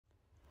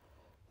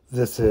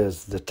This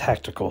is the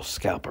tactical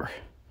scalper.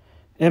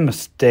 And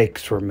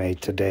mistakes were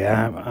made today.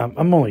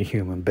 I'm only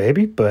human,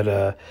 baby, but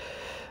I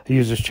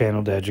use this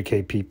channel to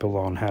educate people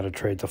on how to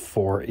trade the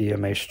 4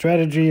 EMA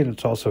strategy, and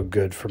it's also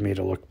good for me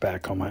to look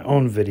back on my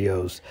own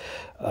videos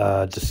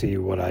to see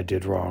what I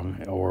did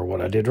wrong or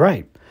what I did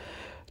right.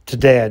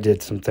 Today I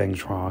did some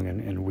things wrong,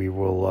 and we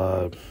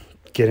will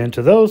get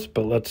into those,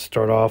 but let's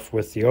start off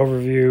with the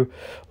overview.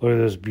 Look at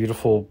this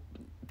beautiful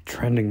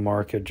trending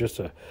market, just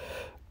a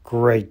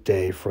great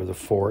day for the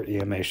 4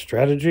 EMA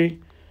strategy.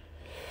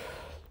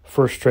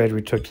 First trade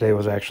we took today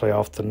was actually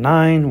off the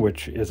 9,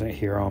 which isn't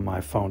here on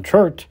my phone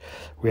chart.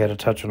 We had a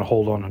touch and a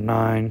hold on a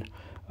 9.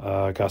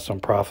 Got some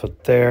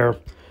profit there.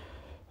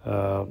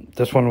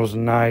 This one was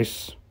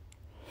nice.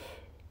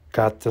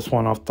 Got this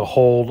one off the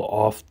hold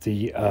off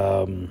the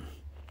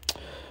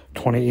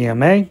 20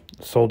 EMA.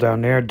 Sold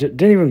down there.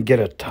 Didn't even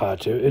get a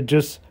touch. It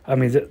just, I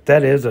mean,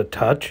 that is a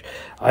touch.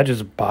 I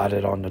just bought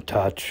it on the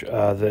touch.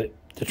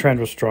 The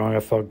trend was strong. I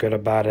felt good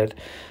about it.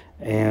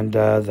 And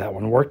that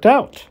one worked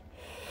out.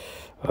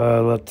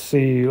 Let's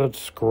see. Let's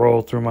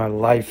scroll through my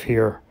life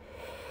here.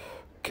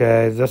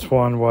 Okay, this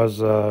one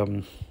was,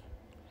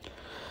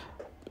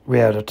 we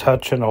had a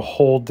touch and a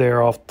hold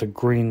there off the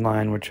green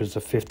line, which is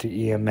a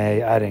 50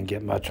 EMA. I didn't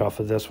get much off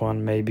of this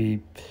one.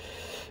 Maybe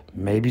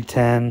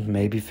 10,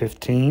 maybe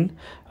 15.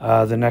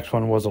 The next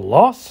one was a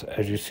loss.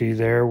 As you see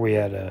there, we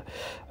had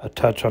a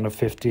touch on a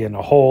 50 and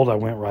a hold. I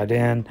went right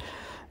in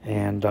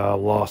and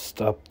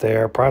lost up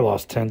there. Probably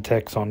lost 10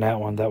 ticks on that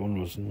one. That one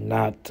was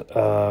not,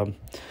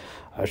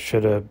 I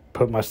should have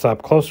put my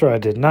stop closer. I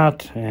did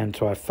not, and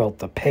so I felt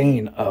the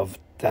pain of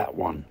that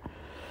one.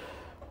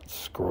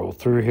 Scroll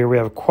through here. We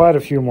have quite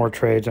a few more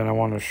trades, and I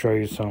want to show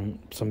you some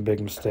big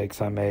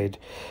mistakes I made.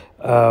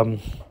 We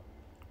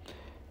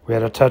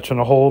had a touch and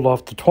a hold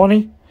off the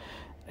 20,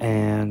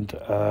 and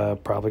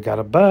probably got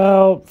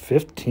about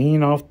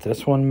 15 off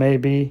this one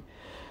maybe.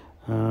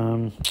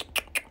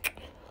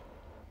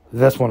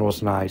 This one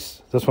was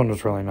nice. This one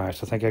was really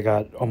nice. I think I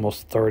got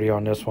almost 30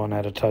 on this one. I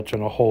had a touch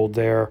and a hold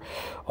there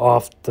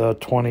off the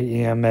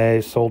 20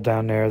 EMA. Sold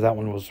down there. That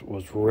one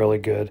was really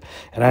good,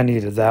 and I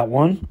needed that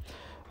one.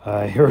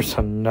 Here's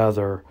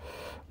another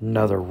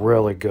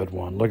really good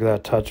one. Look at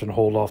that touch and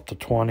hold off the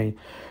 20.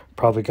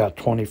 Probably got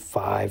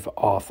 25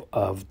 off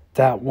of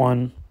that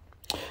one.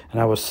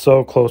 And I was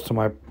so close to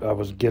I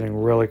was getting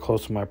really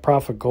close to my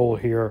profit goal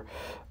here.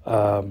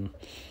 Had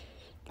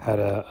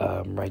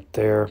a, right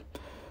there,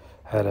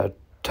 had a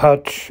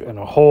touch and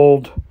a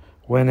hold,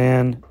 went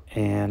in,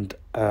 and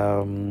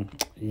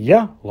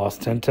yeah,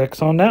 lost 10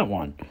 ticks on that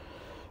one.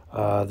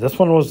 This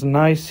one was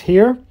nice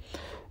here.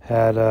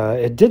 Had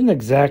it didn't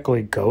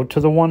exactly go to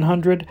the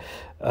 100,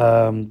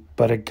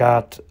 but it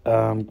got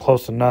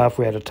close enough.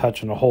 We had a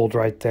touch and a hold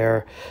right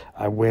there.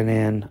 I went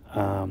in.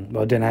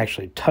 Well, it didn't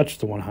actually touch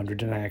the 100,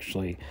 didn't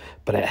actually,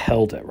 but it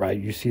held it, right?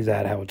 You see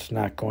that, how it's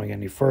not going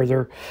any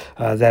further.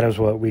 That is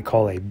what we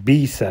call a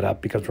B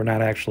setup, because we're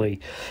not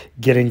actually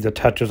getting the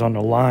touches on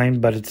the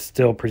line, but it's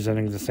still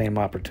presenting the same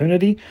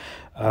opportunity.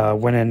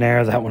 Went in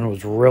there. That one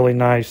was really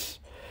nice.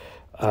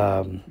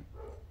 Well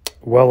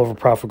over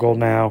profit goal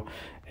now.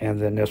 And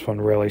then this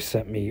one really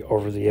sent me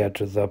over the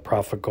edge of the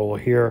profit goal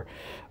here.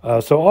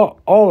 So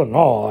all in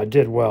all, I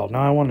did well.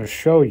 Now I want to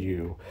show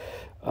you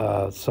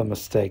some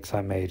mistakes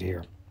I made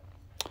here.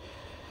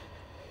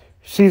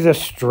 See this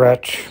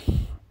stretch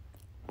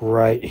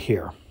right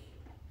here.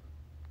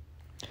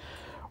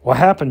 What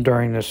happened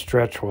during this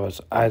stretch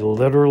was I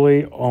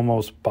literally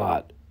almost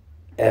bought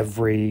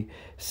every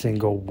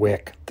single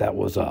wick that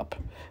was up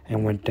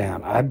and went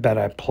down. I bet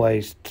I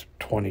placed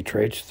 20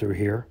 trades through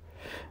here.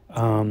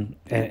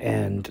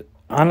 And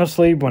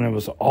honestly, when it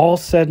was all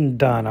said and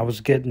done, I was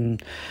getting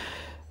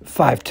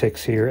 5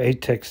 ticks here, 8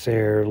 ticks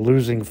there,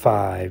 losing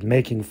 5,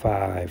 making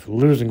 5,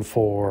 losing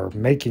 4,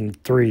 making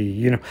 3.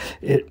 You know,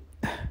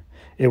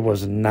 it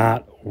was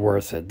not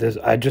worth it.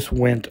 I just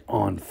went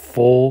on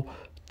full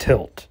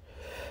tilt.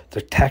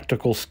 The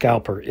tactical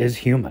scalper is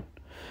human,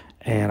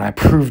 and I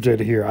proved it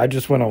here. I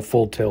just went on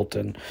full tilt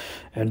and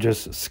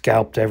just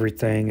scalped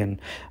everything, and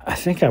I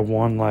think I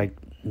won like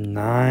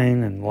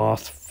 9 and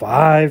lost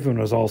 5 when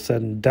it was all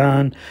said and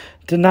done.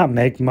 Did not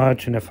make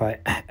much, and if I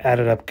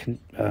added up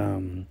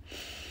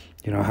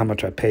you know, how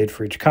much I paid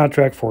for each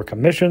contract for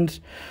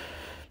commissions,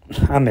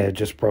 I may have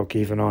just broke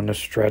even on this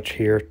stretch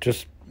here.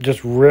 Just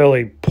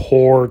really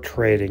poor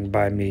trading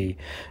by me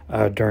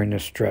during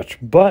this stretch,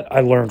 but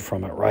I learned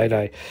from it,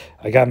 right?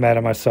 I got mad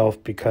at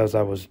myself because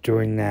I was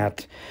doing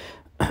that.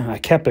 I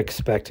kept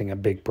expecting a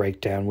big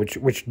breakdown,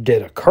 which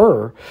did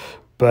occur,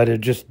 but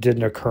it just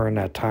didn't occur in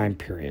that time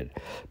period.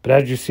 But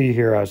as you see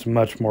here, I was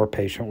much more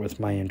patient with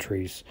my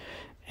entries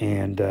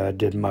and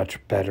did much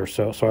better.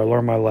 So I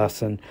learned my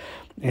lesson,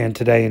 and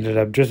today ended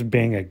up just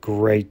being a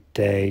great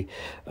day.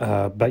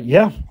 But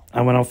yeah,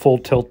 I went on full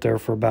tilt there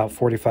for about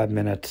 45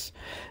 minutes,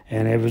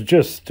 and it was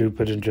just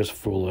stupid and just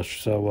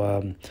foolish.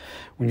 So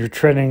when you're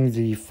trading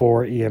the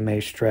 4 EMA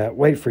strat,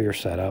 wait for your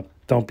setup.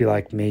 Don't be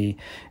like me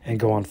and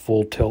go on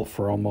full tilt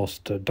for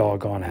almost a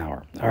doggone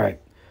hour. All right,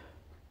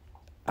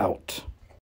 out.